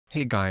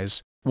Hey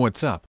guys,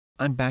 what's up?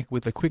 I'm back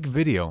with a quick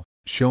video,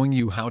 showing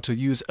you how to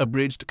use a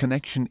bridged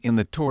connection in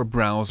the Tor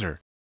browser.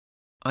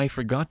 I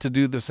forgot to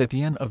do this at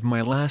the end of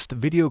my last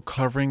video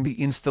covering the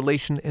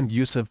installation and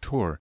use of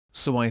Tor,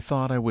 so I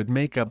thought I would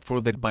make up for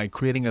that by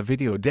creating a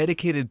video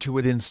dedicated to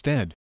it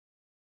instead.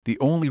 The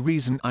only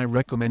reason I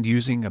recommend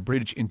using a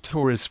bridge in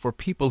Tor is for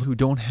people who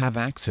don't have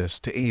access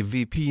to a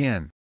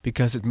VPN,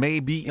 because it may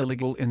be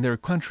illegal in their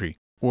country,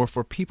 or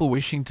for people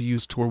wishing to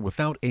use Tor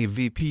without a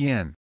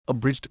VPN. A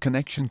bridged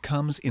connection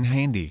comes in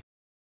handy.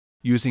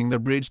 Using the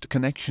bridged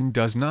connection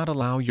does not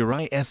allow your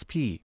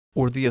ISP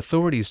or the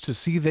authorities to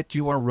see that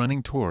you are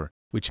running Tor,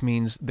 which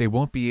means they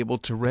won't be able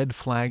to red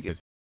flag it.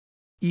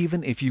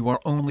 Even if you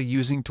are only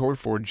using Tor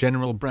for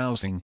general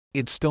browsing,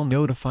 it still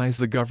notifies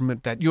the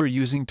government that you're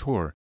using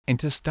Tor, and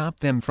to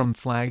stop them from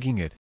flagging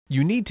it,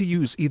 you need to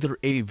use either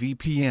a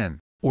VPN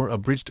or a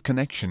bridged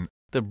connection,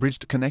 the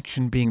bridged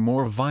connection being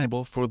more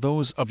viable for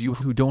those of you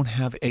who don't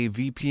have a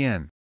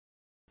VPN.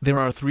 There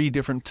are 3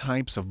 different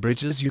types of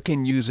bridges you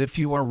can use if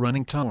you are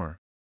running Tor.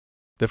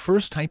 The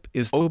first type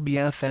is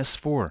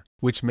OBFS4,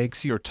 which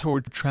makes your Tor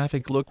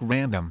traffic look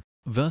random,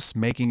 thus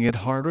making it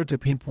harder to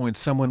pinpoint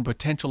someone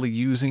potentially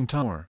using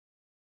Tor.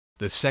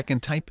 The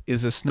second type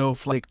is a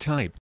snowflake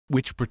type,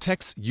 which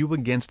protects you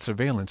against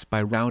surveillance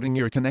by routing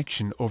your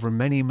connection over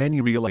many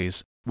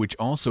relays, which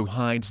also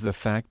hides the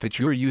fact that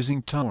you're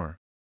using Tor.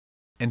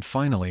 And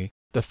finally,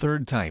 the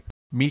third type,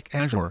 Meek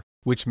Azure,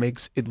 which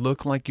makes it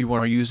look like you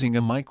are using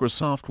a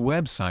Microsoft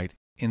website,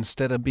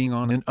 instead of being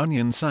on an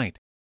Onion site.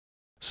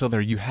 So there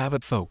you have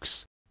it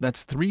folks,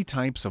 that's 3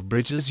 types of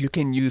bridges you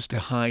can use to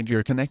hide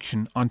your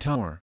connection on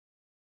Tor.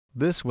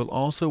 This will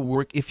also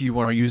work if you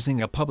are using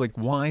a public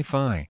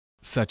Wi-Fi,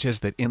 such as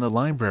that in a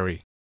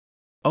library.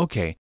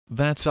 Okay,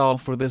 that's all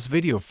for this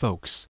video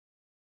folks.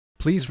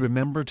 Please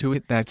remember to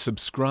hit that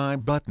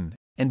subscribe button,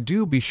 and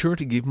do be sure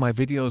to give my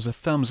videos a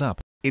thumbs up,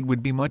 it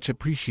would be much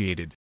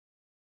appreciated.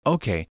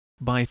 Okay,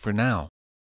 bye for now.